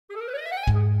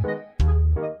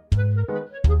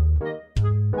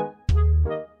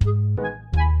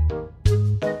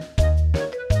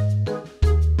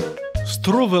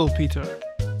Struwwelpeter.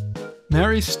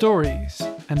 Merry Stories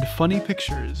and Funny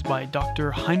Pictures by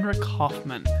Dr. Heinrich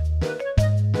Hoffman.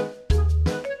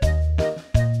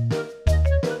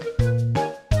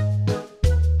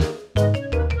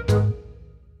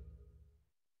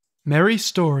 Merry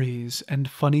Stories and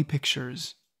Funny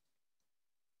Pictures.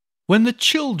 When the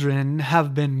children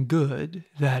have been good,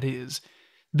 that is,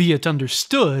 be it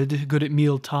understood, good at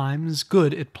meal times,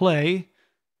 good at play,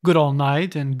 good all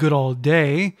night and good all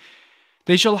day,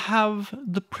 they shall have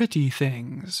the pretty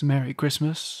things Merry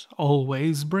Christmas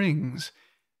always brings.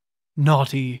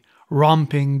 Naughty,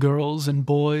 romping girls and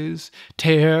boys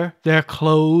tear their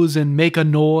clothes and make a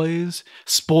noise,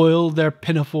 spoil their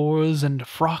pinafores and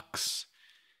frocks,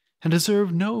 and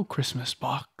deserve no Christmas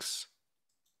box.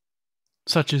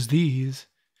 Such as these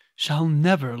shall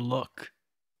never look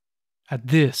at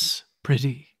this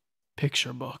pretty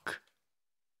picture book.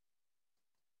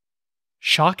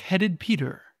 Shock-headed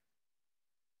Peter.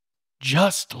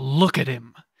 Just look at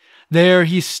him. There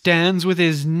he stands with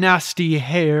his nasty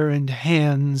hair and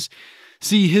hands.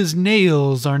 See, his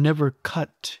nails are never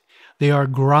cut. They are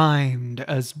grimed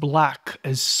as black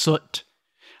as soot.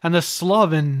 And the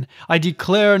sloven, I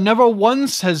declare, never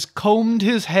once has combed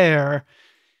his hair.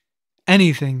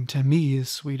 Anything to me is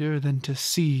sweeter than to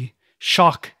see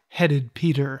shock-headed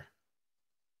Peter.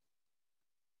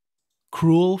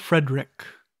 Cruel Frederick.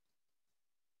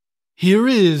 Here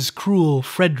is cruel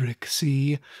Frederick,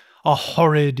 see, a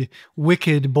horrid,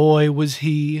 wicked boy was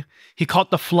he. He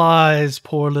caught the flies,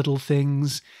 poor little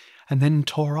things, and then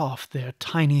tore off their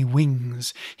tiny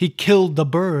wings. He killed the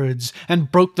birds,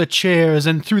 and broke the chairs,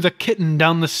 and threw the kitten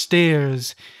down the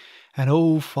stairs. And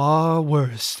oh, far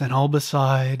worse than all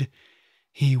beside,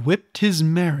 he whipped his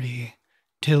Mary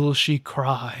till she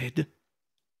cried.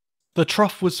 The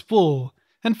trough was full,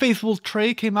 and faithful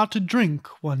Tray came out to drink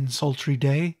one sultry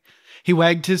day. He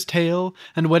wagged his tail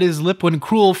and wet his lip when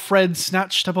cruel Fred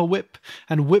snatched up a whip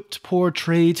and whipped poor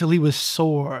Tray till he was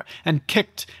sore, and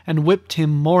kicked and whipped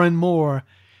him more and more.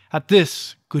 At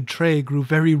this good Tray grew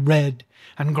very red,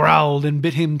 and growled and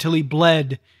bit him till he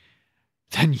bled.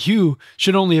 Then you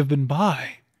should only have been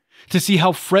by, to see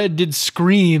how Fred did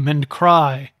scream and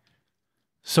cry.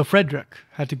 So Frederick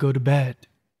had to go to bed.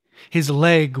 His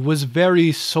leg was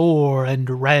very sore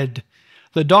and red.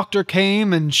 The doctor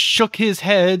came and shook his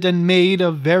head and made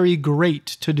a very great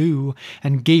to-do,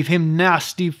 and gave him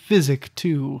nasty physic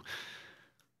too.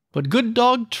 But good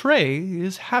dog Tray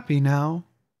is happy now.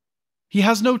 He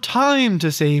has no time to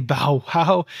say bow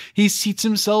wow. He seats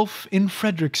himself in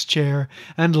Frederick's chair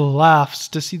and laughs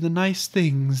to see the nice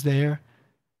things there.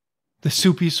 The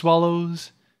soup he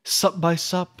swallows, sup by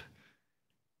sup,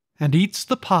 and eats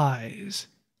the pies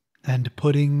and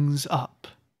puddings up.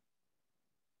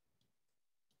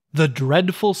 The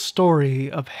Dreadful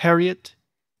Story of Harriet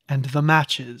and the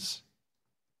Matches.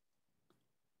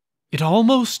 It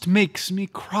almost makes me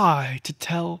cry to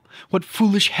tell what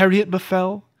foolish Harriet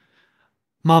befell.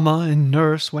 Mamma and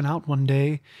nurse went out one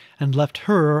day and left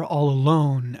her all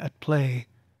alone at play.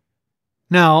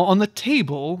 Now on the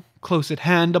table, close at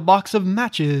hand, a box of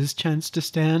matches chanced to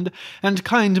stand, and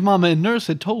kind Mamma and nurse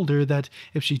had told her that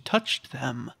if she touched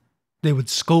them, they would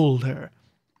scold her.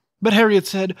 But Harriet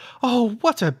said, "Oh,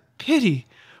 what a pity!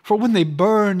 For when they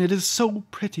burn, it is so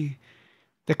pretty.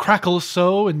 They crackle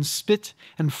so, and spit,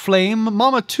 and flame.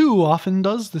 Mamma, too, often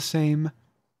does the same."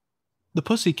 The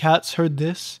pussy-cats heard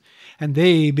this, and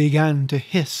they began to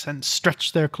hiss, and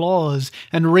stretch their claws,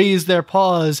 and raise their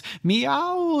paws.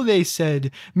 "Meow," they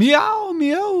said, "meow,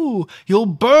 meow, you'll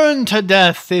burn to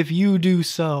death if you do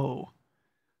so."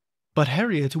 But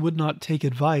Harriet would not take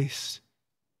advice.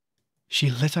 She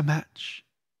lit a match.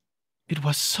 It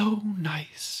was so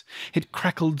nice, it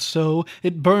crackled so,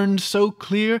 it burned so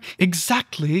clear,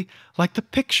 exactly like the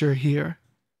picture here.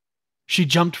 She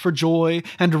jumped for joy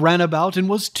and ran about and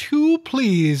was too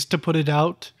pleased to put it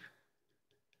out.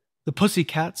 The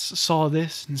pussy-cats saw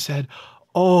this and said,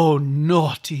 "Oh,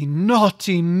 naughty,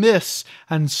 naughty miss,"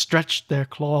 and stretched their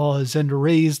claws and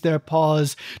raised their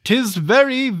paws. "'Tis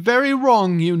very, very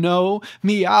wrong, you know.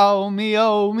 Meow,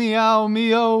 meow, meow,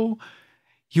 meow.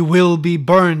 You will be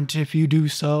burnt if you do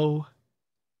so.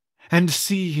 And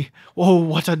see, oh,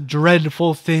 what a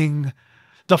dreadful thing!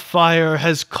 The fire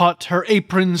has caught her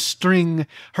apron string.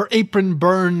 Her apron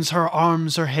burns, her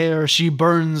arms, her hair. She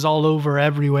burns all over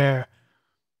everywhere."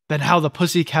 Then how the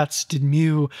pussy-cats did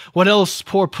mew. What else,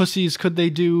 poor pussies, could they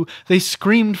do? They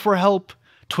screamed for help.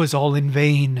 'Twas all in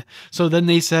vain. So then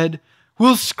they said,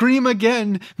 "We'll scream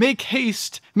again. Make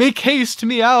haste,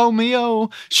 meow, meow.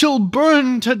 She'll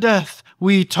burn to death.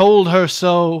 We told her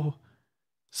so."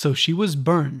 So she was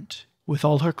burnt with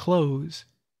all her clothes,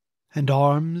 and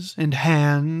arms, and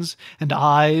hands, and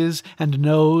eyes, and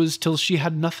nose, till she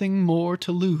had nothing more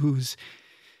to lose,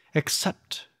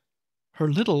 except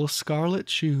her little scarlet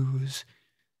shoes.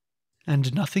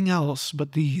 And nothing else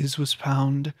but these was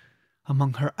found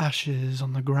among her ashes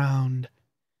on the ground.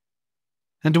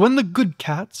 And when the good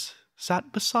cats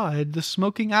sat beside the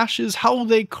smoking ashes, how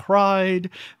they cried,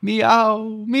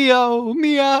 "Meow, meow,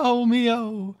 meow,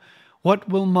 meow! What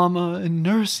will Mamma and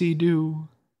Nursey do?"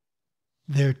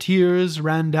 Their tears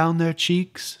ran down their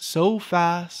cheeks so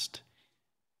fast,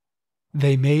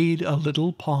 they made a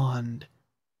little pond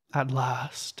at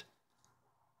last.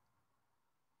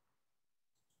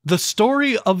 The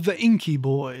Story of the Inky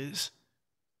Boys.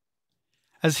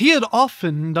 As he had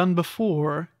often done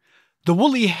before, the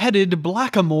woolly-headed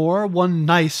blackamoor one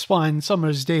nice fine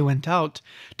summer's day went out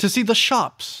to see the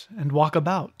shops and walk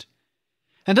about.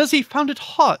 And as he found it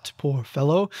hot, poor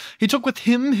fellow, he took with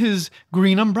him his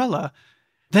green umbrella.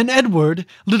 Then Edward,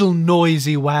 little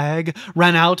noisy wag,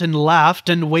 ran out and laughed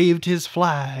and waved his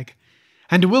flag.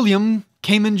 And William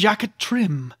came in jacket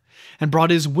trim, and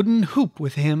brought his wooden hoop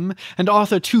with him, and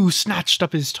Arthur too snatched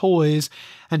up his toys,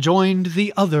 and joined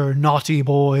the other naughty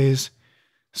boys.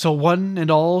 So one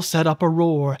and all set up a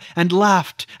roar, and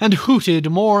laughed, and hooted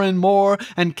more and more,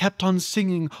 and kept on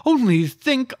singing, "Only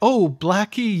think, oh,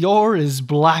 Blackie, you're as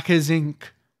black as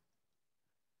ink."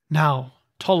 Now,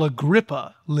 tall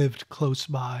Agrippa lived close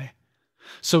by,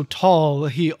 so tall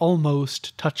he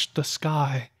almost touched the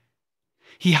sky.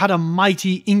 He had a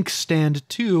mighty inkstand,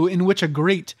 too, in which a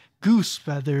great goose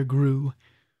feather grew.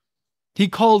 He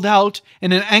called out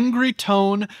in an angry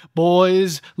tone,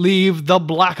 "Boys, leave the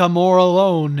blackamoor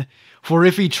alone, for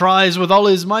if he tries with all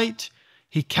his might,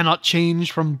 he cannot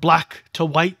change from black to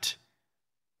white."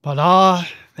 But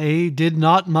they did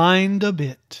not mind a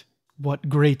bit what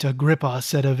great Agrippa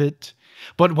said of it,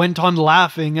 but went on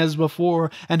laughing as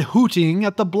before, and hooting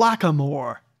at the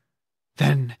blackamoor.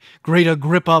 Then great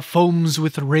Agrippa foams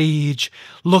with rage.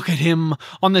 Look at him,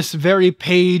 on this very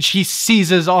page he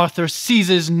seizes Arthur,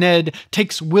 seizes Ned,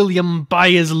 takes William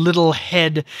by his little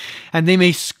head, and they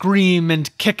may scream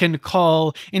and kick and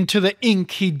call. Into the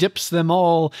ink he dips them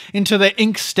all, into the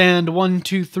inkstand 1,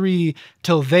 2, 3,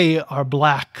 till they are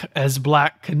black as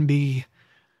black can be.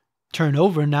 Turn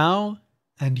over now,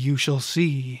 and you shall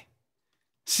see.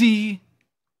 See,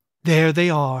 there they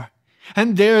are.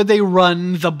 And there they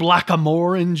run, the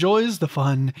blackamoor enjoys the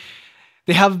fun.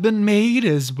 They have been made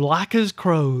as black as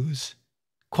crows,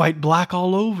 quite black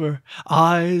all over,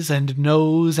 eyes and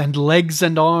nose, and legs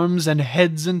and arms, and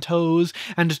heads and toes,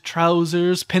 and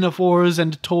trousers, pinafores,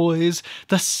 and toys,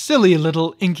 the silly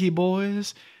little inky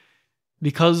boys,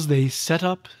 because they set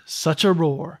up such a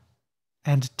roar,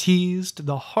 and teased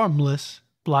the harmless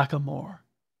blackamoor.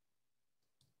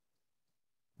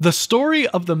 The Story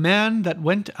of the Man that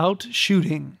Went Out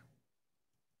Shooting.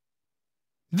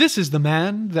 This is the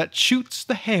man that shoots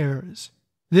the hares.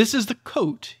 This is the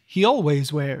coat he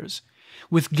always wears.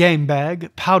 With game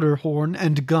bag, powder horn,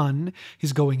 and gun,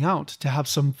 he's going out to have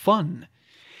some fun.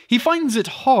 He finds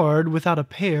it hard without a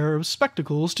pair of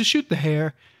spectacles to shoot the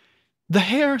hare. The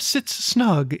hare sits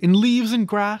snug in leaves and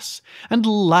grass, and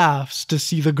laughs to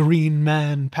see the green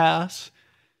man pass.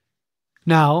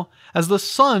 Now, as the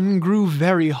sun grew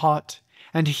very hot,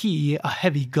 and he a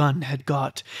heavy gun had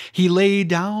got, he lay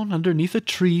down underneath a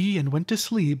tree and went to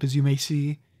sleep, as you may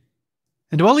see.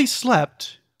 And while he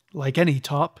slept, like any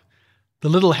top, the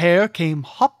little hare came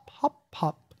hop, hop,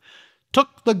 hop,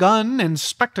 took the gun and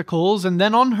spectacles, and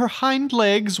then on her hind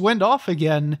legs went off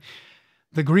again.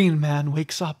 The green man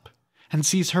wakes up, and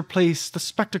sees her place the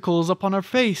spectacles upon her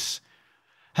face.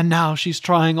 And now she's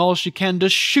trying all she can to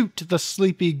shoot the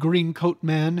sleepy green-coat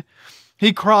man.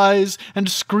 He cries and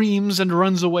screams and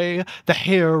runs away. The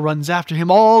hare runs after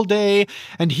him all day,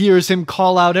 and hears him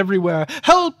call out everywhere,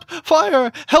 "Help!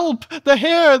 Fire! Help! The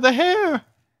hare! The hare!"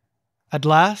 At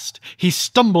last he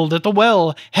stumbled at the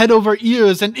well, head over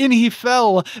ears, and in he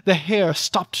fell. The hare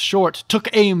stopped short, took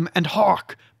aim, and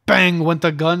hark! Bang went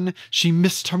the gun, she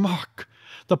missed her mark.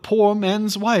 The poor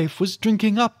man's wife was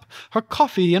drinking up her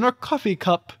coffee in her coffee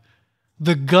cup.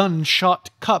 The gun shot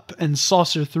cup and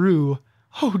saucer through.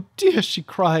 "Oh dear," she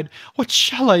cried, "what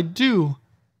shall I do?"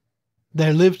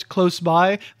 There lived close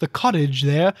by the cottage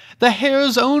there the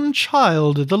hare's own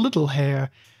child, the little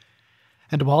hare.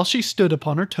 And while she stood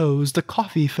upon her toes, the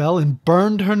coffee fell and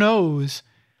burned her nose.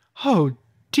 "Oh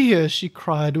dear," she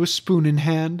cried with spoon in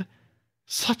hand,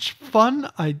 "such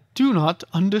fun I do not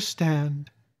understand."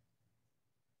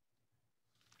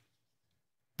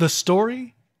 The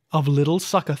Story of Little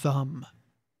Suck-a-Thumb.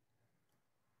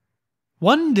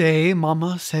 One day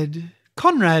Mamma said,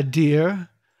 "Conrad, dear,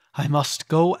 I must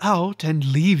go out and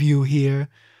leave you here.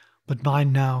 But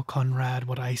mind now, Conrad,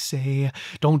 what I say.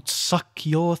 Don't suck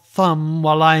your thumb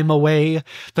while I'm away.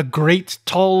 The great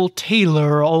tall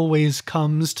tailor always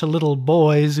comes to little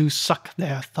boys who suck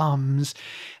their thumbs.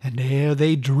 And ere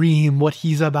they dream what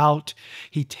he's about,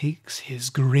 he takes his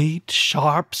great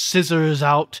sharp scissors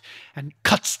out and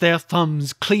cuts their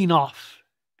thumbs clean off.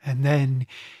 And then,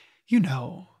 you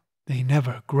know, they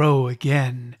never grow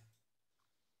again.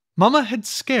 Mamma had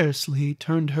scarcely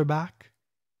turned her back,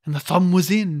 and the thumb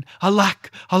was in. Alack,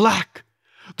 alack!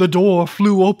 The door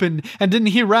flew open, and in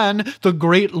he ran, the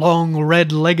great long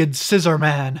red-legged scissor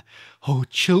man. Oh,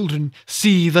 children,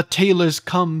 see the tailor's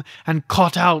come, and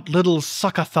caught out little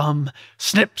Suck-a-Thumb.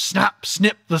 Snip, snap,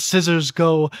 snip, the scissors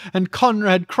go, and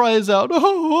Conrad cries out, "Oh,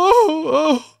 oh,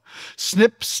 oh!"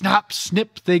 Snip, snap,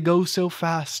 snip, they go so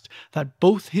fast, that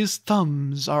both his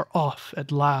thumbs are off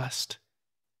at last.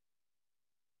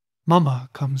 Mamma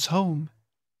comes home.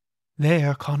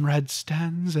 There Conrad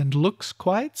stands, and looks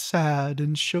quite sad,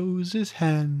 and shows his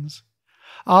hands.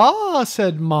 "Ah,"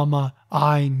 said Mamma,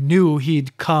 "I knew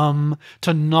he'd come,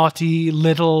 to naughty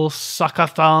little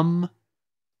Suck-a-Thumb."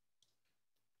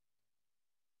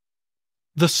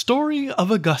 The Story of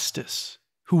Augustus,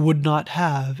 who would not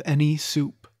have any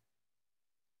soup.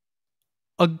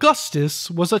 Augustus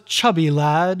was a chubby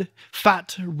lad,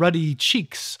 fat, ruddy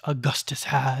cheeks Augustus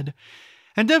had,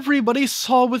 and everybody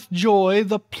saw with joy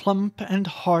the plump and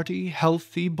hearty,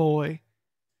 healthy boy.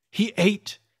 He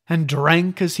ate and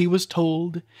drank as he was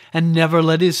told, and never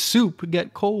let his soup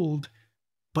get cold.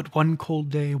 But one cold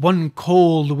day, one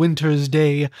cold winter's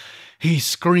day, he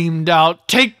screamed out,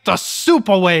 "Take the soup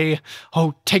away!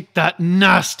 Oh, take that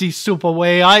nasty soup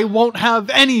away! I won't have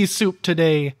any soup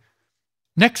today!"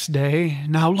 Next day,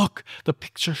 now look, the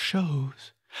picture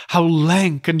shows how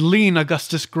lank and lean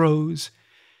Augustus grows.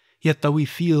 Yet though he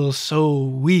feels so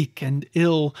weak and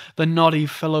ill, the naughty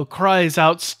fellow cries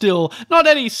out still, "Not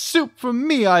any soup for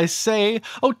me, I say!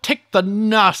 Oh, take the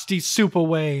nasty soup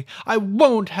away! I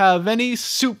won't have any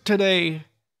soup today!"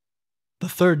 The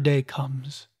third day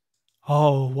comes.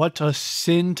 Oh, what a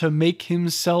sin to make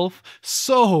himself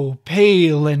so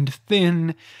pale and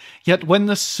thin! Yet when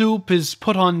the soup is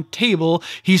put on table,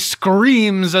 he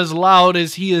screams as loud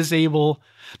as he is able,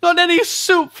 "Not any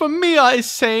soup for me, I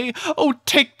say! Oh,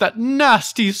 take that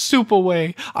nasty soup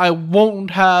away! I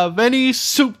won't have any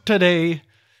soup today!"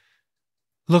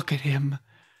 Look at him.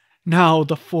 Now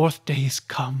the fourth day's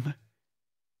come.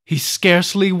 He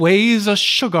scarcely weighs a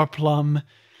sugar plum.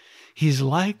 He's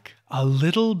like a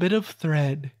little bit of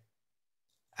thread.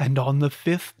 And on the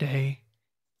fifth day,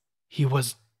 he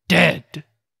was dead.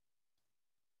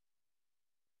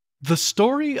 The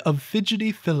Story of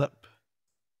Fidgety Philip.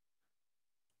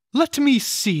 Let me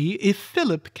see if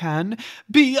Philip can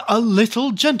be a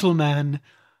little gentleman.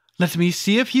 Let me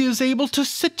see if he is able to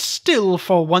sit still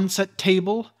for once at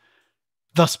table.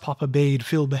 Thus Papa bade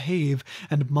Phil behave,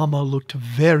 and Mamma looked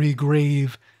very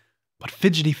grave. But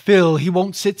Fidgety Phil, he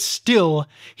won't sit still.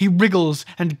 He wriggles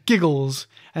and giggles,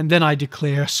 and then I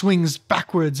declare swings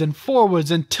backwards and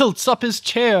forwards and tilts up his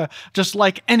chair, just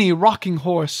like any rocking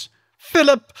horse.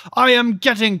 "Philip, I am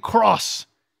getting cross."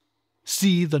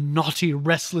 See the naughty,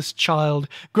 restless child,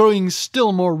 growing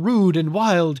still more rude and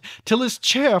wild, till his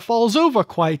chair falls over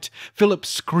quite. Philip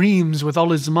screams with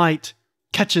all his might,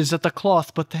 catches at the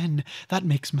cloth, but then that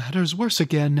makes matters worse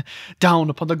again. Down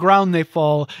upon the ground they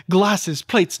fall, glasses,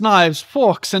 plates, knives,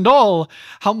 forks, and all.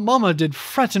 How Mamma did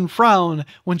fret and frown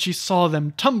when she saw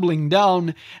them tumbling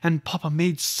down, and Papa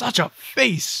made such a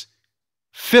face.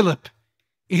 Philip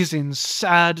is in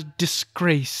sad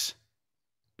disgrace.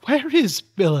 Where is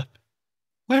Philip?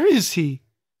 Where is he?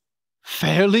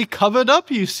 Fairly covered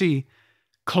up, you see.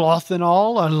 Cloth and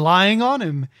all are lying on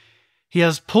him. He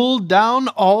has pulled down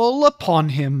all upon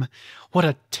him. What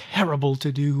a terrible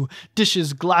to-do!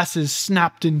 Dishes, glasses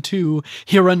snapped in two.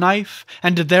 Here a knife,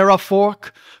 and there a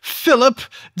fork. Philip,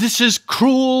 this is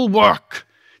cruel work!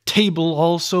 Table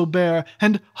also bare,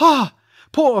 and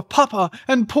poor Papa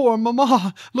and poor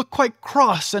Mamma look quite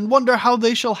cross and wonder how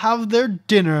they shall have their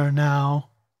dinner now.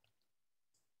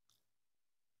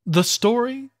 The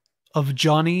Story of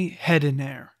Johnny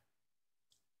Head-in-Air.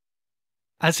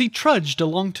 As he trudged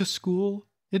along to school,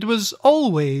 it was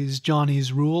always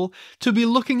Johnny's rule to be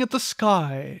looking at the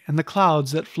sky and the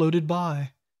clouds that floated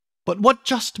by. But what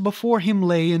just before him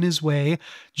lay in his way,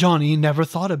 Johnny never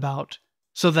thought about,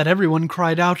 so that everyone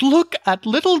cried out, "Look at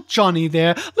little Johnny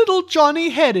there, little Johnny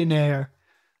Head-in-Air!"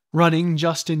 Running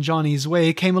just in Johnny's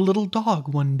way came a little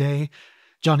dog one day.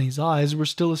 Johnny's eyes were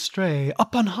still astray,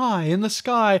 up on high in the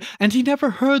sky, and he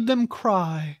never heard them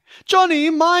cry,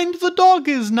 "Johnny, mind, the dog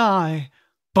is nigh!"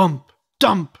 Bump,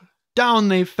 dump, Down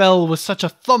they fell with such a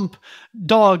thump,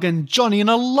 dog and Johnny in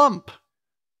a lump.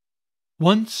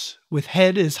 Once, with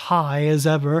head as high as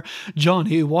ever,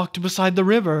 Johnny walked beside the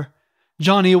river.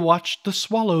 Johnny watched the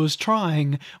swallows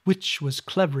trying which was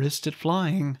cleverest at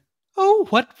flying. Oh,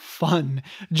 what fun!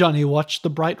 Johnny watched the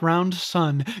bright round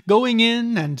sun going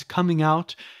in and coming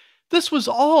out. This was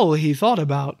all he thought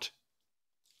about.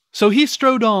 So he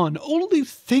strode on, only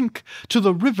think, to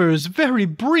the river's very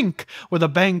brink, where the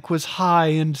bank was high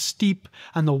and steep,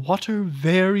 and the water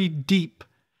very deep,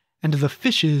 and the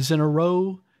fishes in a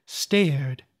row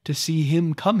stared to see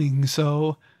him coming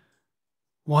so.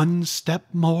 One step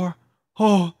more,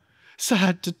 oh,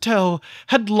 sad to tell,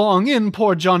 headlong in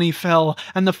poor Johnny fell,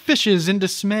 and the fishes in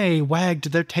dismay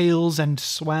wagged their tails and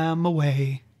swam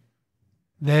away.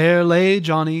 There lay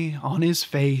Johnny on his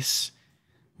face,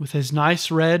 with his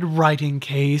nice red writing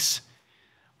case.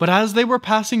 But as they were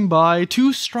passing by,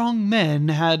 2 strong men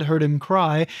had heard him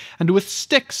cry, and with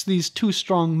sticks these 2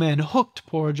 strong men hooked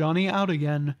poor Johnny out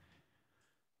again.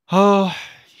 Oh,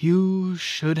 you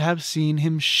should have seen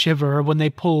him shiver when they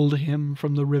pulled him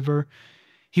from the river.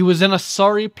 He was in a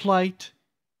sorry plight,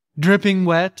 dripping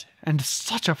wet, and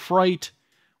such a fright.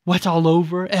 Wet all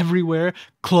over, everywhere,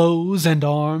 clothes and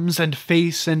arms and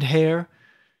face and hair.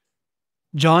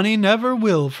 Johnny never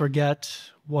will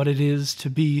forget what it is to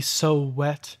be so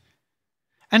wet.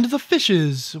 And the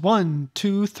fishes, 1,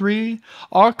 2, 3,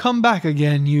 are come back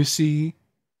again, you see.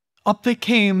 Up they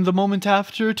came the moment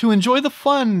after to enjoy the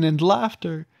fun and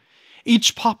laughter.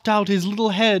 Each popped out his little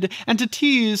head, and to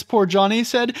tease poor Johnny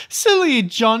said, "Silly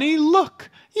Johnny, look,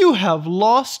 you have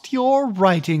lost your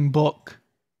writing book."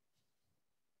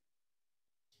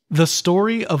 The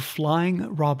Story of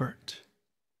Flying Robert.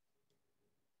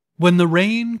 When the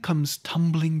rain comes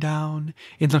tumbling down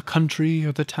in the country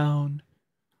or the town,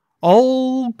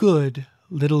 all good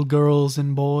little girls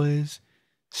and boys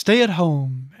stay at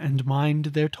home and mind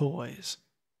their toys.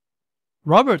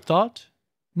 Robert thought,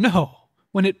 no,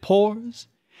 when it pours,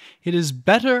 it is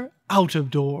better out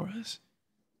of doors.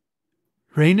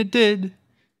 Rain it did,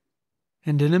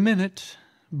 and in a minute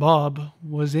Bob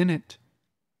was in it.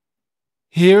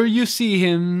 Here you see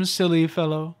him, silly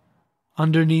fellow,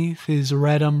 underneath his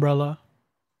red umbrella.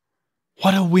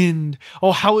 What a wind!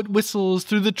 Oh, how it whistles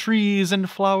through the trees and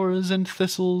flowers and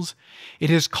thistles. It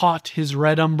has caught his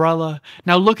red umbrella.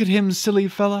 Now look at him, silly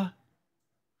fella.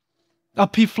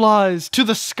 Up he flies to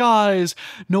the skies.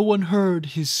 No one heard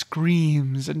his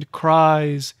screams and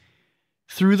cries.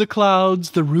 Through the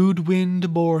clouds the rude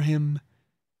wind bore him,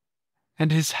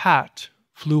 and his hat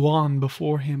flew on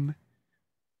before him.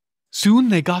 Soon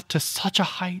they got to such a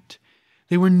height,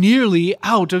 they were nearly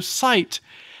out of sight,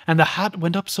 and the hat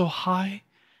went up so high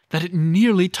that it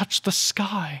nearly touched the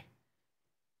sky.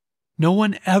 No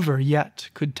one ever yet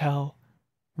could tell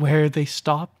where they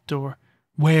stopped or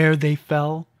where they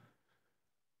fell.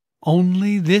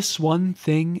 Only this one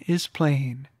thing is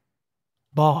plain: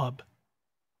 Bob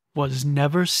was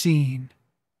never seen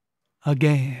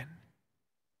again.